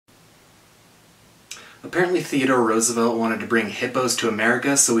Apparently Theodore Roosevelt wanted to bring hippos to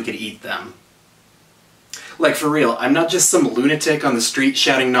America so we could eat them. Like, for real, I'm not just some lunatic on the street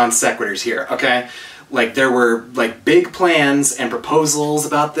shouting non sequiturs here, okay? Like, there were, like, big plans and proposals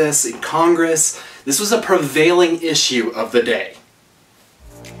about this in Congress. This was a prevailing issue of the day.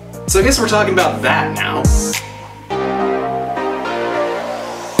 So I guess we're talking about that now.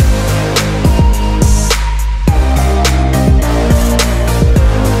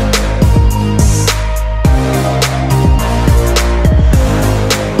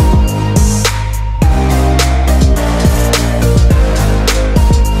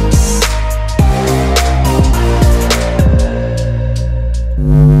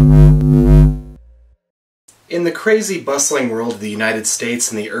 In the crazy, bustling world of the United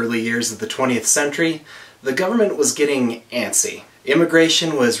States in the early years of the 20th century, the government was getting antsy.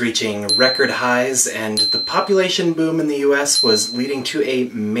 Immigration was reaching record highs, and the population boom in the US was leading to a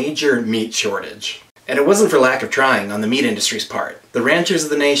major meat shortage. And it wasn't for lack of trying on the meat industry's part. The ranchers of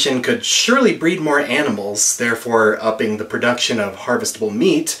the nation could surely breed more animals, therefore upping the production of harvestable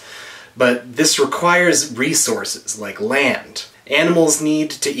meat, but this requires resources like land. Animals need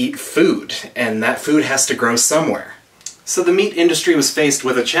to eat food, and that food has to grow somewhere. So the meat industry was faced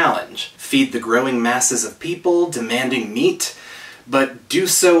with a challenge. Feed the growing masses of people demanding meat, but do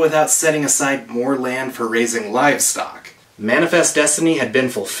so without setting aside more land for raising livestock. Manifest destiny had been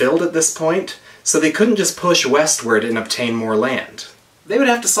fulfilled at this point, so they couldn't just push westward and obtain more land. They would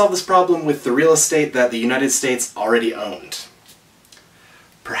have to solve this problem with the real estate that the United States already owned.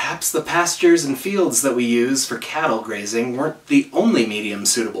 Perhaps the pastures and fields that we use for cattle grazing weren't the only medium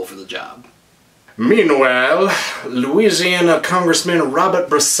suitable for the job. Meanwhile, Louisiana Congressman Robert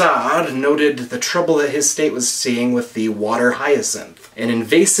Broussard noted the trouble that his state was seeing with the water hyacinth, an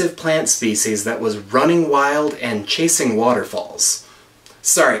invasive plant species that was running wild and chasing waterfalls.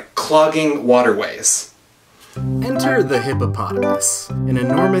 Sorry, clogging waterways. Enter the hippopotamus, an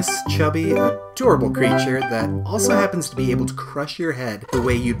enormous, chubby, adorable creature that also happens to be able to crush your head the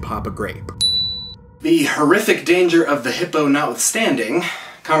way you'd pop a grape. The horrific danger of the hippo notwithstanding,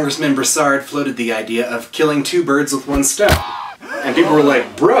 Congressman Broussard floated the idea of killing two birds with one stone. And people were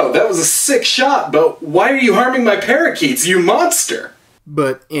like, bro, that was a sick shot, but why are you harming my parakeets, you monster?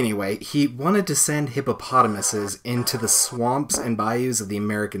 But anyway, he wanted to send hippopotamuses into the swamps and bayous of the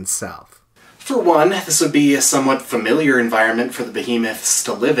American South. For one, this would be a somewhat familiar environment for the behemoths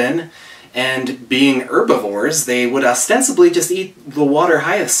to live in, and being herbivores, they would ostensibly just eat the water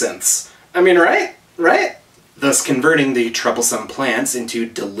hyacinths. I mean, right? Right? Thus converting the troublesome plants into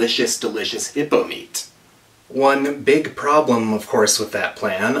delicious, delicious hippo meat. One big problem, of course, with that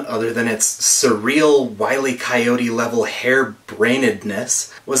plan, other than its surreal Wile E. Coyote-level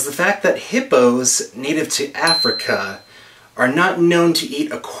harebrainedness, was the fact that hippos native to Africa are not known to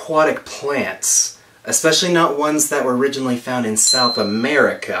eat aquatic plants, especially not ones that were originally found in South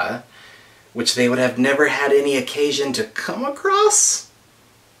America, which they would have never had any occasion to come across.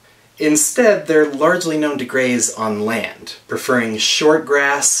 Instead, they're largely known to graze on land, preferring short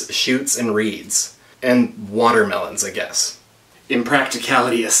grass, shoots, and reeds. And watermelons, I guess.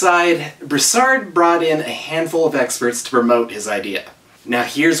 Impracticality aside, Broussard brought in a handful of experts to promote his idea. Now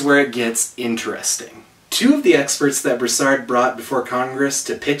here's where it gets interesting. Two of the experts that Broussard brought before Congress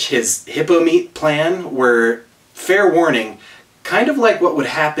to pitch his hippo meat plan were, fair warning, kind of like what would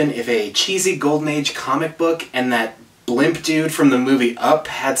happen if a cheesy Golden Age comic book and that blimp dude from the movie Up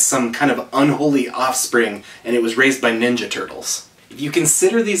had some kind of unholy offspring and it was raised by Ninja Turtles. If you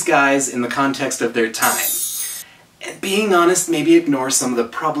consider these guys in the context of their time, and being honest, maybe ignore some of the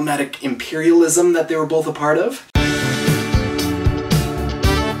problematic imperialism that they were both a part of,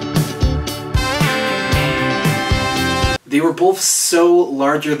 they were both so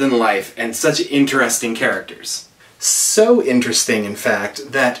larger than life and such interesting characters. So interesting, in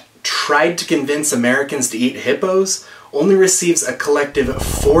fact, that Tried to Convince Americans to Eat Hippos only receives a collective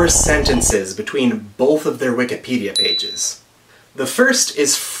 4 sentences between both of their Wikipedia pages. The first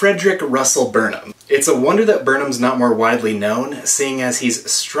is Frederick Russell Burnham. It's a wonder that Burnham's not more widely known, seeing as he's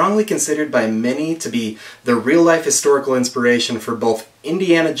strongly considered by many to be the real-life historical inspiration for both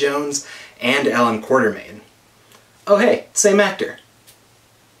Indiana Jones and Alan Quatermain. Oh hey, same actor.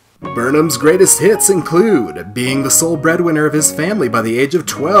 Burnham's greatest hits include being the sole breadwinner of his family by the age of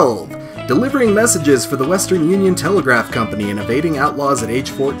 12, delivering messages for the Western Union Telegraph Company and evading outlaws at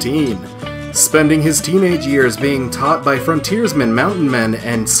age 14, spending his teenage years being taught by frontiersmen, mountain men,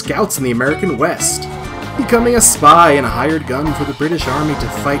 and scouts in the American West, becoming a spy and a hired gun for the British Army to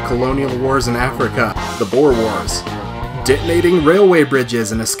fight colonial wars in Africa, the Boer Wars, detonating railway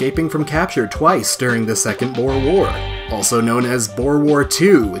bridges and escaping from capture twice during the Second Boer War, Also known as Boer War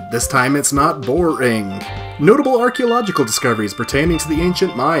II, this time it's not boring. Notable archaeological discoveries pertaining to the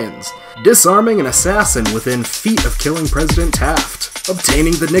ancient Mayans. Disarming an assassin within feet of killing President Taft.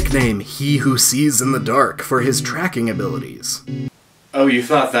 Obtaining the nickname He Who Sees in the Dark for his tracking abilities. Oh, you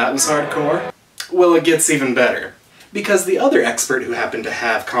thought that was hardcore? Well, it gets even better. Because the other expert who happened to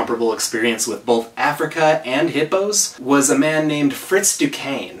have comparable experience with both Africa and hippos was a man named Fritz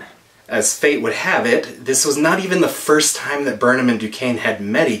Duquesne. As fate would have it, this was not even the first time that Burnham and Duquesne had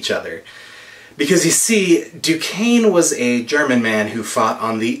met each other. Because you see, Duquesne was a German man who fought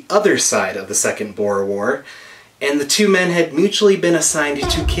on the other side of the Second Boer War, and the two men had mutually been assigned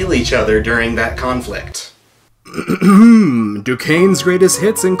to kill each other during that conflict. Duquesne's greatest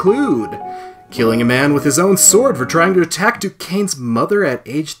hits include killing a man with his own sword for trying to attack Duquesne's mother at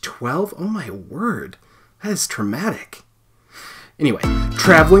age 12? Oh my word, that is traumatic. Anyway,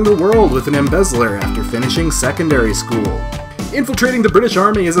 traveling the world with an embezzler after finishing secondary school. Infiltrating the British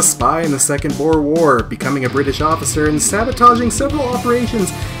Army as a spy in the Second Boer War, becoming a British officer and sabotaging several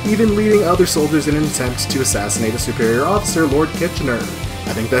operations, even leading other soldiers in an attempt to assassinate a superior officer, Lord Kitchener.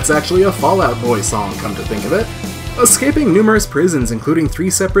 I think that's actually a Fall Out Boy song, come to think of it. Escaping numerous prisons, including 3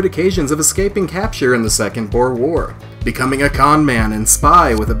 separate occasions of escaping capture in the Second Boer War. Becoming a con man and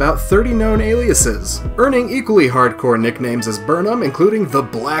spy with about 30 known aliases. Earning equally hardcore nicknames as Burnham, including the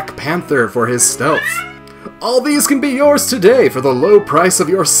Black Panther for his stealth. All these can be yours today for the low price of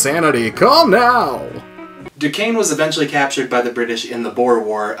your sanity. Call now! Duquesne was eventually captured by the British in the Boer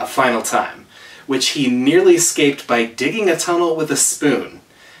War a final time, which he nearly escaped by digging a tunnel with a spoon.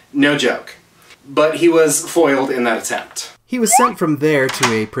 No joke. But he was foiled in that attempt. He was sent from there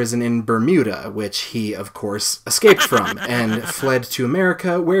to a prison in Bermuda, which he, of course, escaped from, and fled to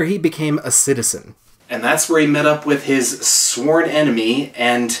America, where he became a citizen. And that's where he met up with his sworn enemy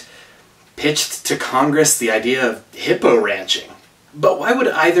and pitched to Congress the idea of hippo ranching. But why would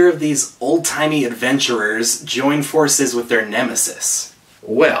either of these old-timey adventurers join forces with their nemesis?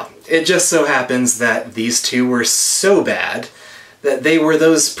 Well, it just so happens that these two were so bad that they were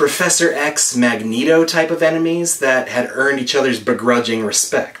those Professor X Magneto type of enemies that had earned each other's begrudging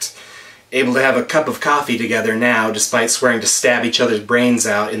respect. Able to have a cup of coffee together now despite swearing to stab each other's brains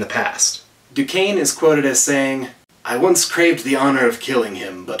out in the past. Duquesne is quoted as saying, "I once craved the honor of killing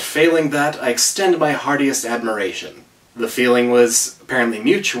him, but failing that, I extend my heartiest admiration." The feeling was apparently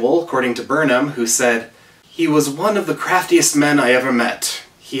mutual, according to Burnham, who said, "He was one of the craftiest men I ever met.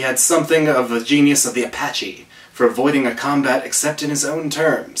 He had something of the genius of the Apache, for avoiding a combat except in his own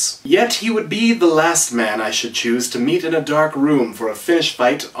terms. Yet he would be the last man I should choose to meet in a dark room for a finish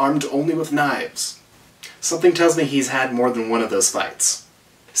fight armed only with knives." Something tells me he's had more than one of those fights.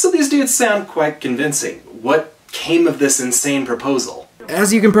 So these dudes sound quite convincing. What came of this insane proposal?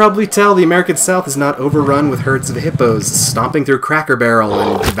 As you can probably tell, the American South is not overrun with herds of hippos stomping through Cracker Barrel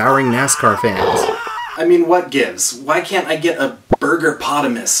and devouring NASCAR fans. I mean, what gives? Why can't I get a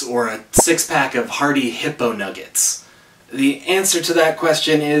burger-potamus or a 6-pack of hearty hippo nuggets? The answer to that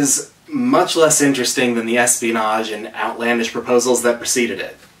question is much less interesting than the espionage and outlandish proposals that preceded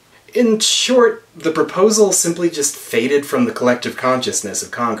it. In short, the proposal simply just faded from the collective consciousness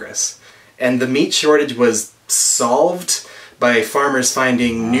of Congress, and the meat shortage was solved by farmers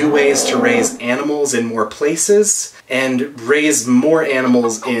finding new ways to raise animals in more places and raise more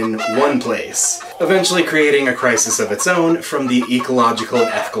animals in one place, eventually creating a crisis of its own from the ecological and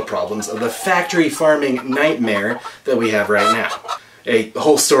ethical problems of the factory farming nightmare that we have right now. A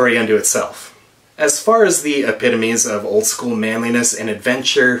whole story unto itself. As far as the epitomes of old-school manliness and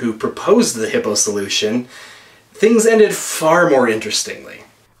adventure who proposed the Hippo Solution, things ended far more interestingly.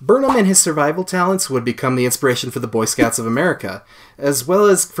 Burnham and his survival talents would become the inspiration for the Boy Scouts of America, as well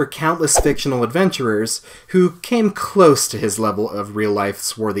as for countless fictional adventurers who came close to his level of real-life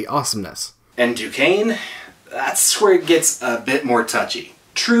swarthy awesomeness. And Duquesne? That's where it gets a bit more touchy.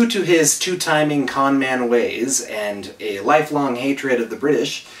 True to his two-timing con-man ways and a lifelong hatred of the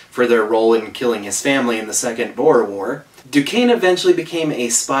British for their role in killing his family in the Second Boer War, Duquesne eventually became a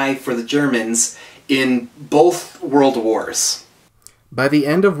spy for the Germans in both world wars. By the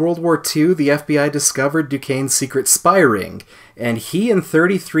end of World War II, the FBI discovered Duquesne's secret spy ring, and he and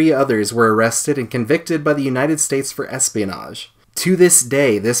 33 others were arrested and convicted by the United States for espionage. To this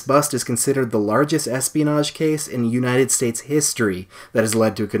day, this bust is considered the largest espionage case in United States history that has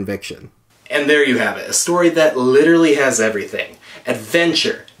led to a conviction. And there you have it, a story that literally has everything.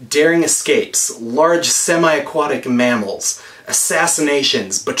 Adventure, daring escapes, large semi-aquatic mammals,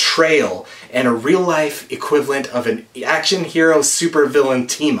 assassinations, betrayal, and a real-life equivalent of an action hero supervillain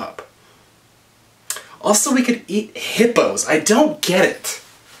team-up. Also, we could eat hippos. I don't get it.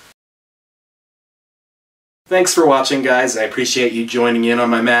 Thanks for watching, guys. I appreciate you joining in on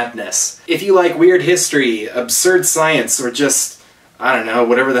my madness. If you like weird history, absurd science, or just, I don't know,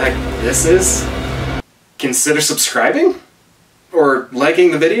 whatever the heck this is, consider subscribing? Or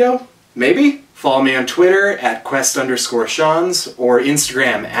liking the video? Maybe? Follow me on Twitter at quest_Seans or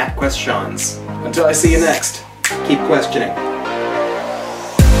Instagram at QuestSeans. Until I see you next, keep questioning.